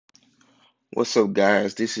What's up,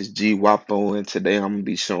 guys? This is G Wapo, and today I'm gonna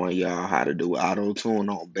be showing y'all how to do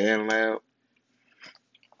Autotune on Bandlab.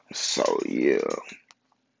 So yeah,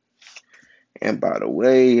 and by the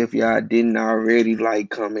way, if y'all didn't already, like,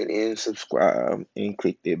 comment, and subscribe, and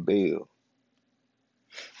click that bell.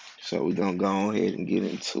 So we're gonna go ahead and get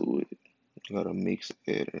into it. Got a mix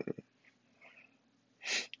editor.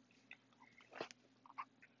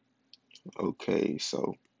 Okay,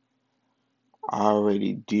 so I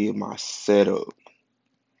already did my setup,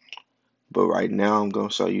 but right now I'm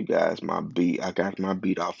gonna show you guys my beat. I got my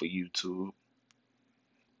beat off of YouTube.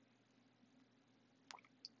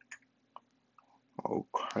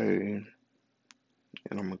 Okay, and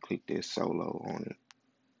I'm gonna click that solo on it.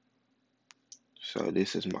 So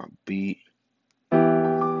this is my beat.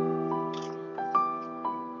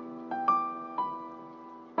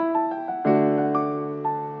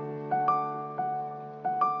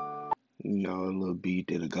 A little beat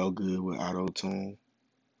that'll go good with Autotune.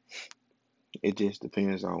 It just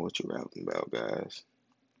depends on what you're rapping about, guys.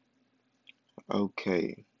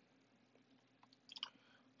 Okay,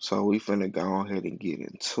 so we finna go ahead and get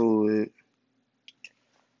into it.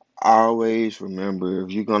 Always remember,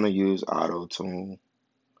 if you're gonna use Autotune,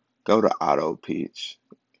 go to Auto Pitch,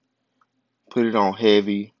 put it on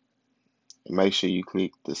heavy, and make sure you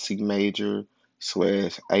click the C major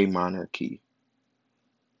 / A minor key.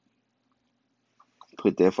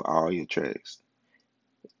 Put that for all your tracks.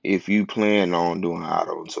 If you plan on doing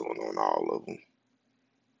Autotune on all of them.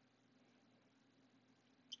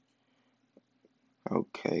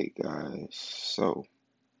 Okay, guys, so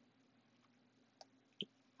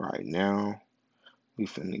right now we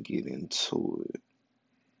finna get into it.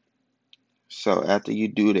 So after you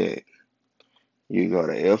do that, you go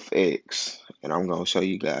to FX, and I'm gonna show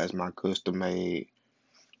you guys my custom made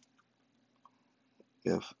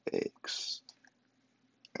FX.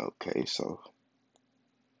 Okay, so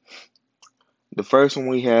the first one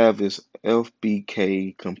we have is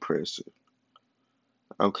FBK compressor.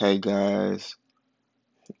 Okay, guys,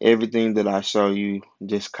 everything that I show you,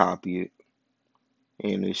 just copy it,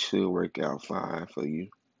 and it should work out fine for you.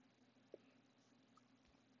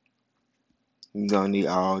 You're gonna need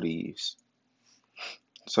all these.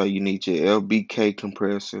 So you need your LBK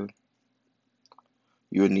compressor.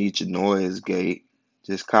 You'll need your noise gate.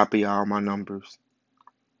 Just copy all my numbers.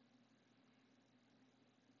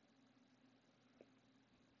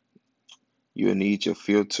 You'll need your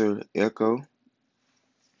filter echo.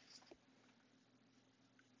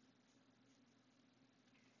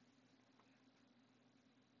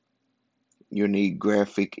 You'll need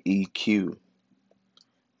graphic EQ.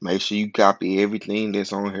 Make sure you copy everything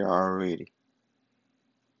that's on here already.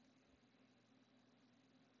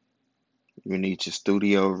 You need your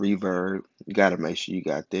studio reverb. You gotta make sure you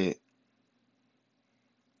got that.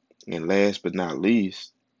 And last but not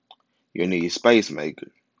least, you need Space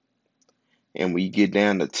Maker. And when you get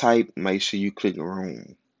down to type, make sure you click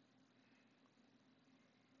room.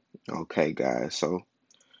 Okay, guys, so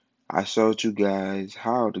I showed you guys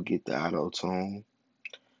how to get the auto tune.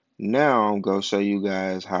 Now I'm gonna show you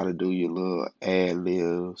guys how to do your little ad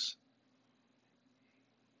libs.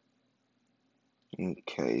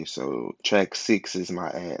 Okay, so track 6 is my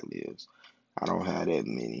ad libs. I don't have that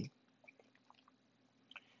many.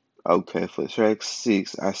 Okay, for track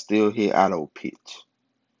 6, I still hit auto pitch.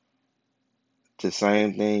 The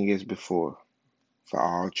same thing as before for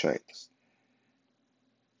all tracks.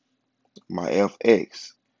 My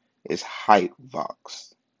FX is hype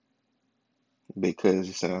vox because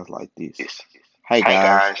it sounds like this. Hey Hey guys,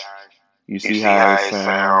 guys, you you see see how it how it sound?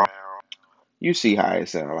 sound? You see how it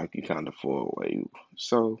sound like you kind of far away.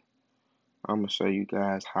 So I'm gonna show you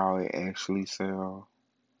guys how it actually sound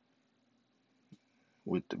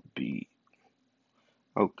with the beat.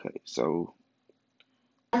 Okay, so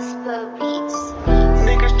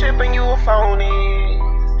Niggas tripping, you a phony.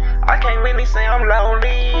 I can't really say I'm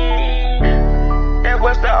lonely. That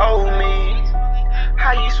was the old me.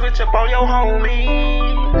 How you switch up on your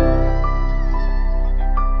homie?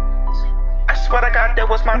 I swear to God, that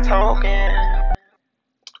was my token.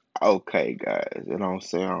 okay guys, it don't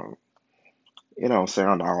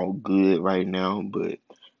sound all good right now, but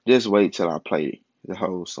just wait till I play the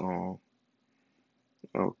whole song.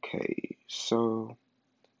 Okay, so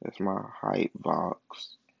that's my hype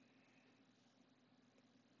box.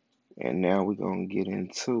 And now we're gonna get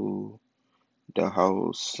into the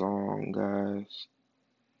whole song, guys.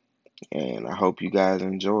 And I hope you guys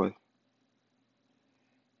enjoy.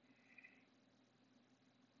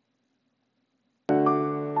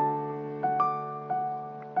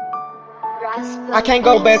 I can't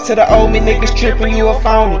go back to the old me, niggas tripping, you a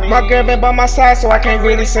phony. My girl been by my side, so I can't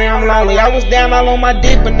really say I'm lonely. I was down all on my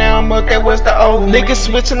dick, but now I'm up there, what's the old me? Niggas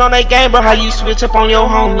switching on that game, but how you switch up on your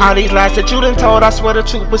homie? All these lies that you done told, I swear the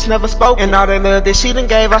truth was never spoken. And all that love that she done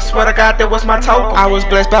gave, I swear to God, that was my token. I was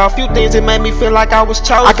blessed by a few things that made me feel like I was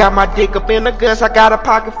chosen. I got my dick up in the guts, I got a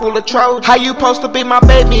pocket full of Trojans. How you supposed to be my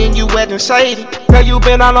baby and you wet and shady? Girl, you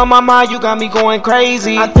been all on my mind, you got me going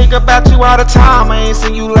crazy. I think about you all the time, I ain't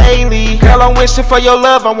seen you lately. Girl, I'm wishing for your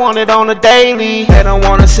love, I want it on a daily. They don't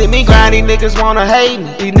wanna see me grind, these niggas wanna hate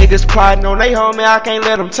me. These niggas plotting on they homie, I can't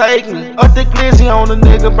let them take me. Up the glizzy on the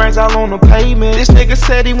nigga, brains all on the pavement. This nigga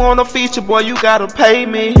said he want a feature, boy, you gotta pay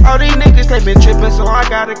me. All these niggas, they been tripping, so I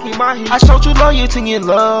gotta keep my heat. I showed you loyalty and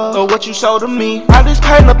love, or what you showed to me. All this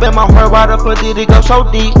pain up in my heart, why the fuck did it go so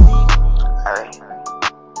deep? Hey,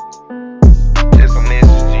 just a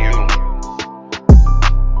message to you.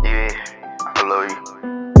 Yeah, I love you.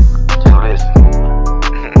 Just listen.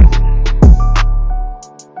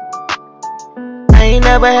 I ain't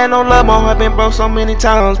never had no love, my heart been broke so many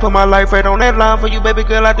times. Put my life right on that line for you, baby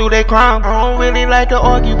girl, I do that crime. I don't really like to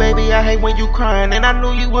argue, baby, I hate when you crying. And I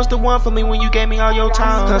knew you was the one for me when you gave me all your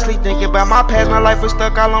time. Constantly thinking about my past, my life was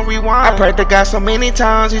stuck all on rewind. I prayed to God so many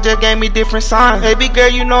times, he just gave me different signs. Baby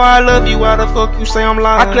girl, you know I love you, why the fuck you say I'm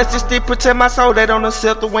lying? I clutch this stick, protect my soul, they don't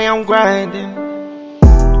accept the way I'm grinding.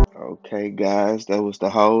 Okay, guys, that was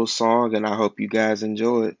the whole song, and I hope you guys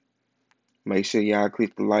enjoyed. Make sure y'all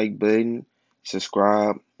click the like button,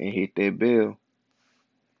 subscribe, and hit that bell.